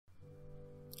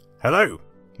Hello,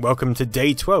 welcome to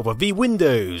day 12 of the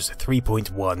Windows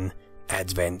 3.1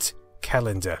 Advent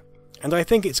Calendar. And I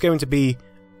think it's going to be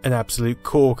an absolute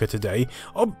corker today.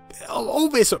 All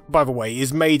this, by the way,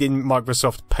 is made in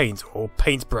Microsoft Paint, or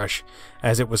Paintbrush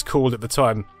as it was called at the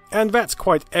time. And that's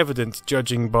quite evident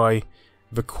judging by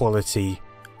the quality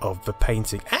of the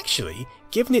painting. Actually,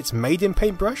 given it's made in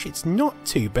Paintbrush, it's not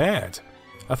too bad.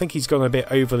 I think he's gone a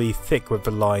bit overly thick with the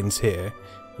lines here.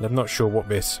 And I'm not sure what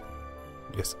this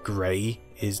grey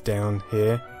is down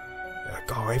here.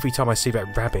 God, every time I see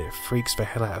that rabbit, it freaks the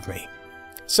hell out of me.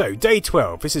 So, day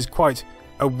 12. This is quite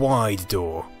a wide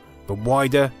door. The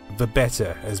wider, the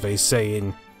better, as they say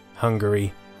in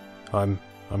Hungary. I'm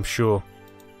sure.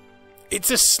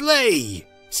 It's a sleigh!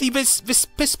 See, this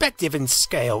perspective and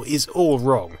scale is all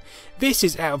wrong. This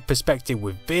is out of perspective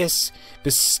with this.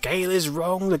 The scale is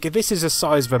wrong. Look, if this is the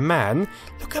size of a man,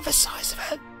 look at the size of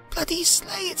a bloody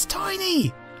sleigh. It's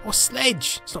tiny. Or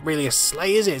sledge. It's not really a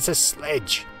sleigh, is it? It's a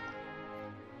sledge.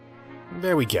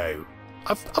 There we go.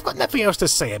 I've got nothing else to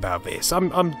say about this. I'm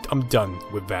done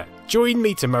with that. Join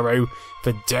me tomorrow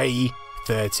for day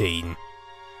 13.